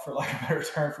butt off, for lack of a better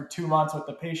term, for 2 months with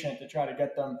the patient to try to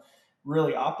get them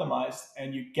really optimized,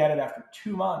 and you get it after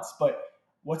 2 months. But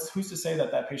who's to say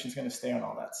that patient's going to stay on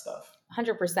all that stuff?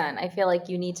 100%. I feel like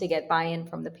you need to get buy-in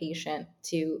from the patient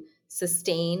to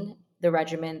sustain the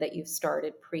regimen that you've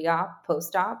started pre-op,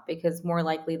 post-op, because more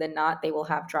likely than not, they will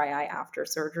have dry eye after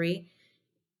surgery,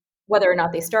 whether or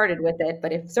not they started with it.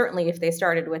 But if they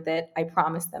started with it, I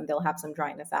promise them they'll have some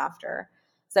dryness after.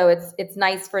 So it's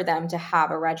nice for them to have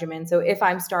a regimen. So if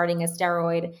I'm starting a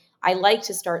steroid, I like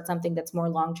to start something that's more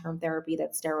long-term therapy,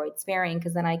 that's steroid sparing,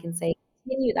 because then I can say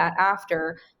continue that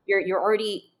after. You're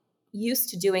already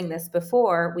used to doing this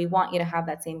before. We want you to have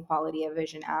that same quality of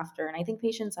vision after. And I think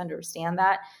patients understand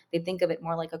that. They think of it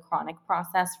more like a chronic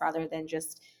process rather than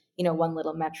just one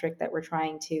little metric that we're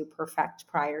trying to perfect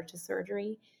prior to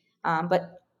surgery.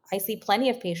 But I see plenty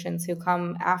of patients who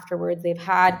come afterwards. They've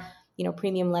had,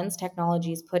 premium lens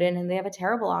technologies put in, and they have a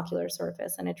terrible ocular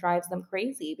surface, and it drives them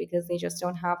crazy because they just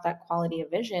don't have that quality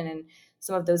of vision. And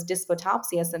some of those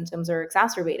dysphotopsia symptoms are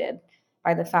exacerbated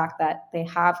by the fact that they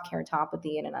have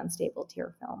keratopathy and an unstable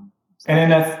tear film. So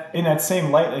And in that same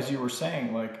light, as you were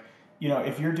saying, like,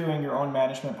 if you're doing your own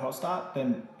management post-op,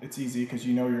 then it's easy because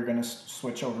you're going to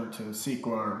switch over to Sequa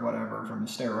or whatever from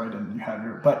the steroid, and you have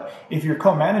your. But if you're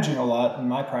co-managing a lot, in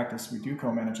my practice, we do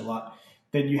co-manage a lot.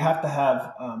 Then you have to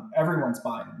have everyone's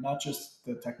buy-in, not just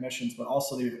the technicians, but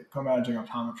also the co-managing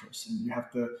optometrists, and you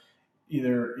have to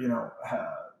either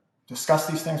discuss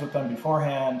these things with them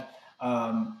beforehand,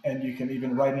 and you can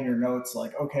even write in your notes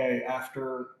like, okay,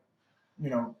 after you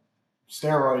know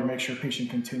steroid, make sure patient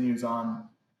continues on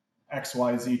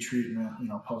XYZ treatment,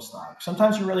 post-op.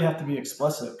 Sometimes you really have to be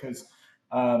explicit because,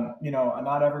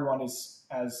 not everyone is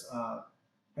as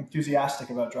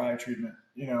enthusiastic about dry eye treatment,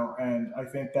 and I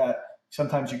think that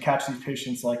sometimes you catch these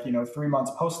patients like, 3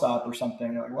 months post-op or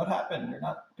something. You're like, what happened? You're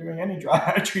not doing any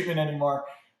dry eye treatment anymore.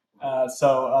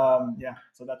 So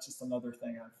that's just another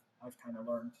thing I've kind of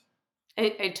learned.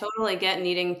 I totally get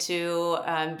needing to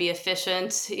be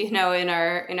efficient, in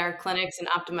our clinics and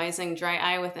optimizing dry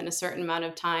eye within a certain amount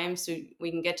of time so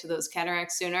we can get to those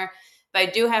cataracts sooner. But I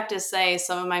do have to say,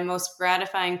 some of my most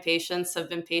gratifying patients have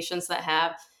been patients that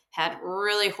have had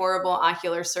really horrible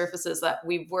ocular surfaces that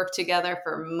we've worked together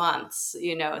for months,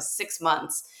 6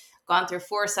 months, gone through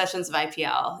 4 sessions of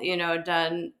IPL,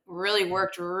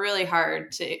 worked really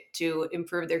hard to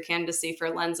improve their candidacy for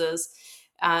lenses,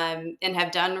 and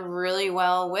have done really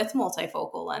well with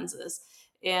multifocal lenses.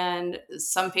 And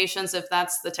some patients, if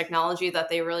that's the technology that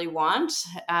they really want,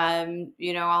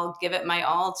 I'll give it my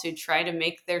all to try to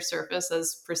make their surface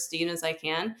as pristine as I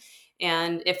can.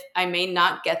 And if I may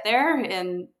not get there,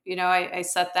 and I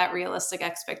set that realistic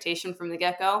expectation from the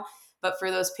get-go. But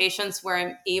for those patients where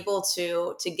I'm able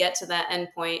to get to that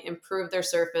endpoint, improve their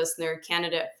surface, and they're a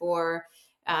candidate for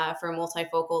a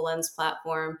multifocal lens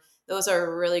platform, those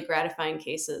are really gratifying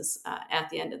cases at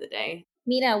the end of the day.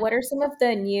 Mina, what are some of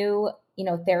the new,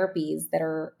 therapies that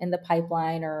are in the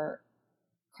pipeline or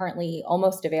currently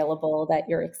almost available that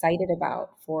you're excited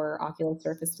about for ocular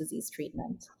surface disease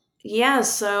treatment? Yeah,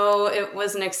 so it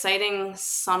was an exciting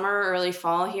summer, early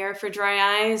fall here for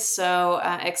dry eyes. So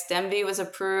Xdemvy was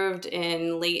approved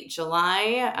in late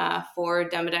July for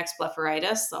Demodex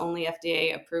blepharitis, the only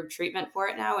FDA approved treatment for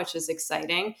it now, which is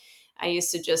exciting. I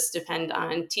used to just depend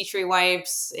on tea tree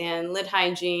wipes and lid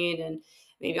hygiene and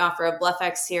maybe offer a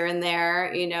Blefx here and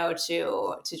there,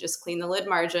 to just clean the lid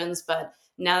margins. But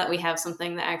now that we have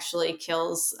something that actually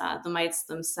kills the mites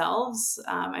themselves,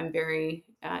 I'm very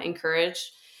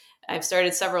encouraged. I've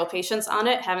started several patients on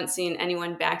it, haven't seen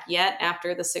anyone back yet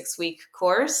after the 6-week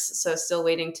course, so still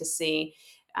waiting to see.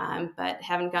 But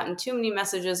haven't gotten too many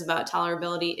messages about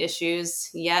tolerability issues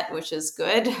yet, which is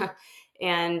good.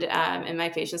 And my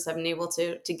patients have been able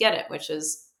to get it, which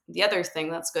is the other thing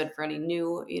that's good for any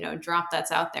new drop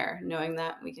that's out there. Knowing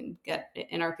that we can get it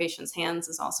in our patients' hands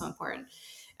is also important.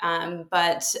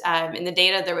 But in the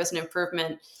data, there was an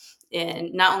improvement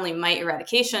in not only mite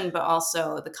eradication, but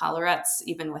also the collarettes,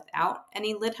 even without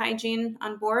any lid hygiene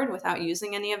on board, without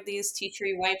using any of these tea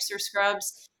tree wipes or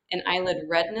scrubs. And eyelid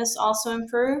redness also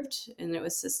improved, and it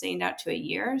was sustained out to a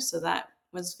year. So that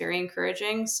was very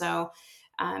encouraging. So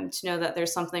to know that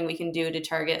there's something we can do to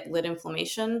target lid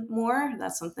inflammation more,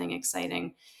 that's something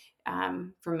exciting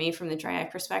for me from the dry eye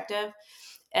perspective.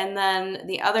 And then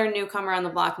the other newcomer on the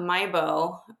block,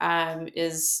 Mibo,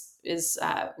 is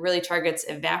really targets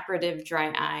evaporative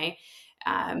dry eye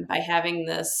by having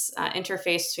this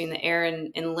interface between the air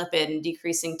and lipid and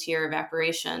decreasing tear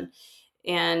evaporation.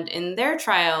 And in their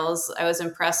trials, I was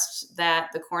impressed that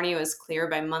the cornea was clear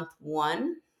by month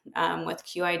 1 with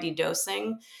QID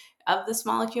dosing of this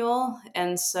molecule.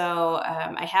 And so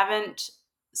I haven't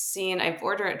seen, I've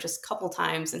ordered it just a couple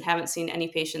times and haven't seen any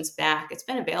patients back. It's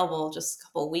been available just a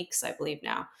couple weeks, I believe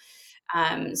now.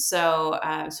 So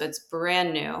it's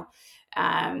brand new,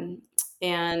 um,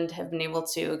 and have been able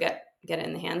to get it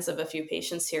in the hands of a few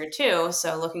patients here too.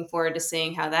 So looking forward to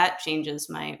seeing how that changes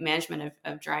my management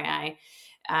of dry eye.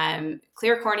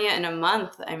 Clear cornea in a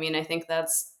month. I mean, I think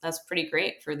that's pretty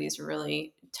great for these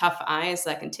really tough eyes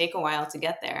that can take a while to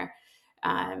get there.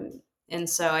 Um, and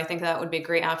so I think that would be a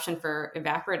great option for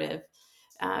evaporative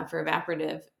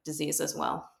disease as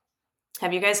well.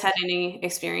 Have you guys had any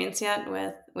experience yet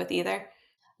with either?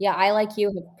 Yeah, I, like you,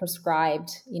 have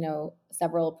prescribed,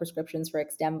 several prescriptions for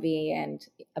Xdemvy and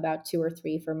about 2 or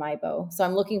 3 for Mibo. So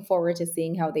I'm looking forward to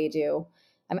seeing how they do.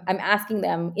 I'm asking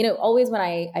them, always when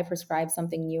I prescribe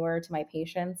something newer to my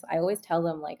patients, I always tell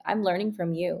them, like, I'm learning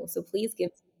from you. So please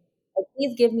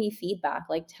give me feedback.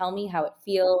 Like, tell me how it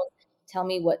feels. Tell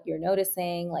me what you're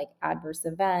noticing, like adverse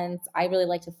events. I really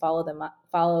like to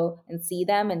follow and see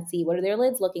them and see what are their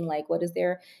lids looking like? What is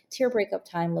their tear breakup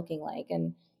time looking like?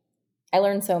 And I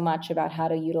learned so much about how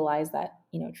to utilize that,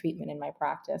 treatment in my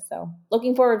practice. So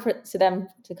looking forward to them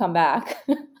to come back,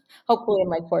 hopefully in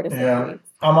like 4 to 6 Yeah, weeks.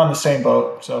 I'm on the same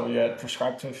boat. So yeah,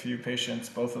 prescribed to a few patients,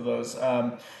 both of those.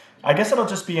 I guess it'll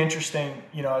just be interesting,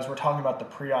 as we're talking about the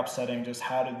pre-op setting, just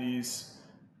how do these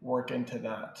work into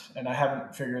that? And I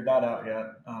haven't figured that out yet.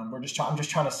 I'm just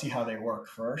trying to see how they work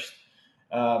first.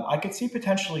 I could see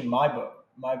potentially my book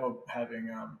having,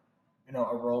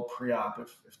 a role pre-op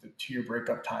if the tear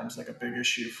breakup time is like a big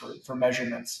issue for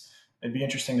measurements. It'd be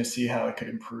interesting to see how it could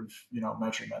improve,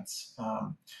 measurements.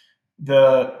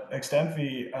 The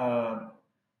Xdemvy,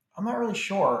 I'm not really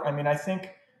sure. I mean, I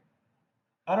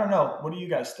don't know. What do you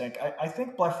guys think? I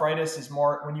think blepharitis is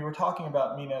more, when you were talking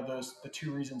about, Mina, the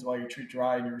 2 reasons why you treat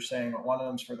dry, and you were saying that one of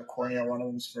them's for the cornea, one of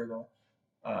them's for the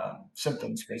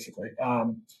symptoms, basically.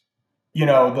 I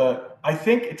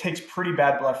think it takes pretty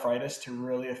bad blepharitis to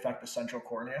really affect the central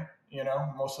cornea.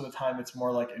 Most of the time it's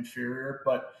more like inferior,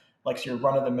 but like your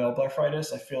run of the mill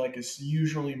blepharitis, I feel like is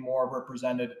usually more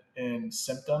represented in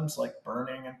symptoms like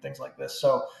burning and things like this.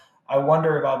 So I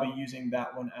wonder if I'll be using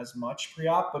that one as much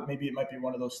pre-op, but maybe it might be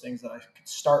one of those things that I could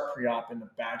start pre-op in the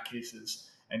bad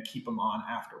cases and keep them on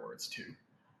afterwards too.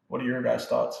 What are your guys'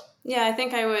 thoughts? Yeah, I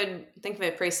think I would think of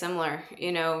it pretty similar,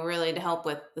 really to help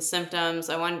with the symptoms.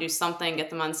 I want to do something, get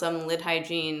them on some lid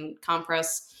hygiene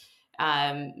compress,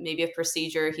 maybe a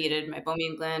procedure, heated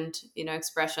meibomian gland,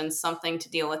 expression, something to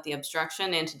deal with the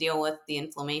obstruction and to deal with the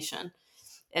inflammation.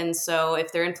 And so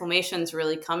if their inflammation is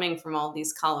really coming from all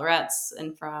these collarettes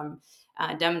and from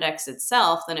Demodex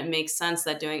itself, then it makes sense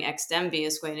that doing Xdemvy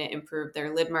is going to improve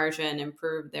their lid margin,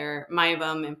 improve their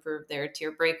meibum, improve their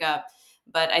tear breakup.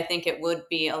 But I think it would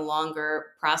be a longer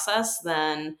process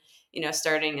than,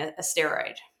 starting a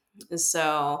steroid.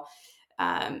 So,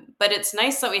 but it's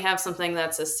nice that we have something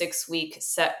that's a 6-week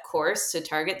set course to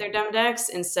target their Demodex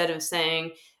instead of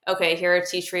saying, okay, here are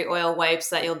tea tree oil wipes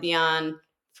that you'll be on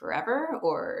forever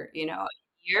or, a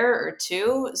year or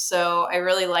two. So I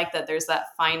really like that there's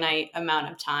that finite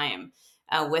amount of time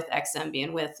with XMB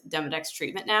and with Demodex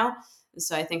treatment now.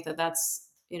 So I think that that's,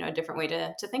 a different way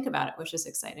to think about it, which is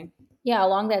exciting. Yeah,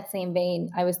 along that same vein,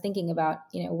 I was thinking about,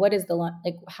 what is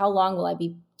how long will I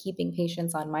be keeping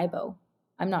patients on MIBO?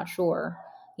 I'm not sure.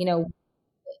 I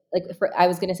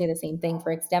was going to say the same thing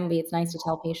for XDEMVY. It's nice to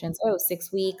tell patients,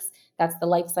 6 weeks, that's the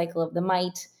life cycle of the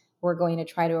mite. We're going to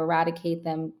try to eradicate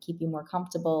them, keep you more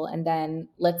comfortable. And then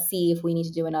let's see if we need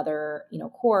to do another,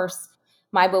 course.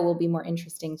 MIBO will be more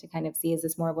interesting to kind of see, is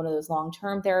this more of one of those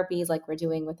long-term therapies like we're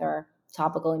doing with our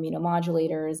topical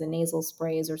immunomodulators and nasal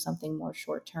sprays, or something more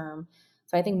short-term?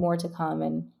 So I think more to come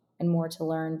and more to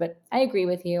learn. But I agree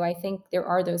with you. I think there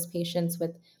are those patients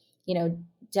with,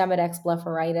 Demodex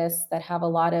blepharitis that have a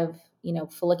lot of,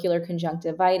 follicular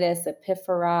conjunctivitis,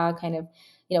 epiphora, kind of,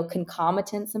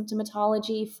 concomitant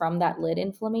symptomatology from that lid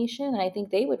inflammation. And I think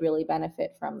they would really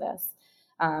benefit from this,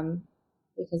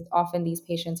 because often these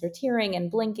patients are tearing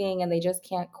and blinking and they just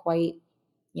can't quite,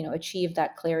 achieve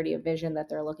that clarity of vision that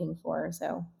they're looking for.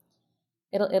 So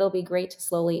it'll be great to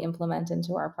slowly implement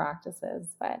into our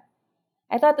practices. But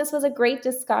I thought this was a great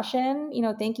discussion.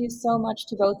 Thank you so much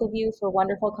to both of you for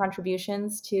wonderful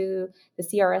contributions to the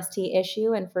CRST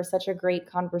issue and for such a great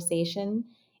conversation.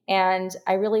 And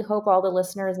I really hope all the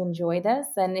listeners enjoy this.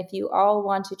 And if you all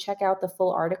want to check out the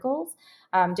full articles,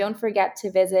 don't forget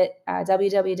to visit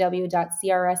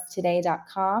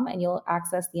www.crstoday.com, and you'll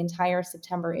access the entire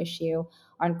September issue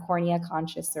on cornea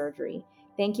conscious surgery.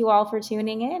 Thank you all for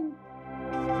tuning in.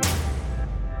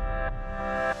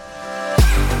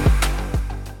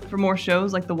 For more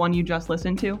shows like the one you just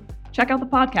listened to, check out the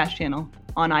podcast channel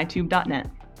on itube.net.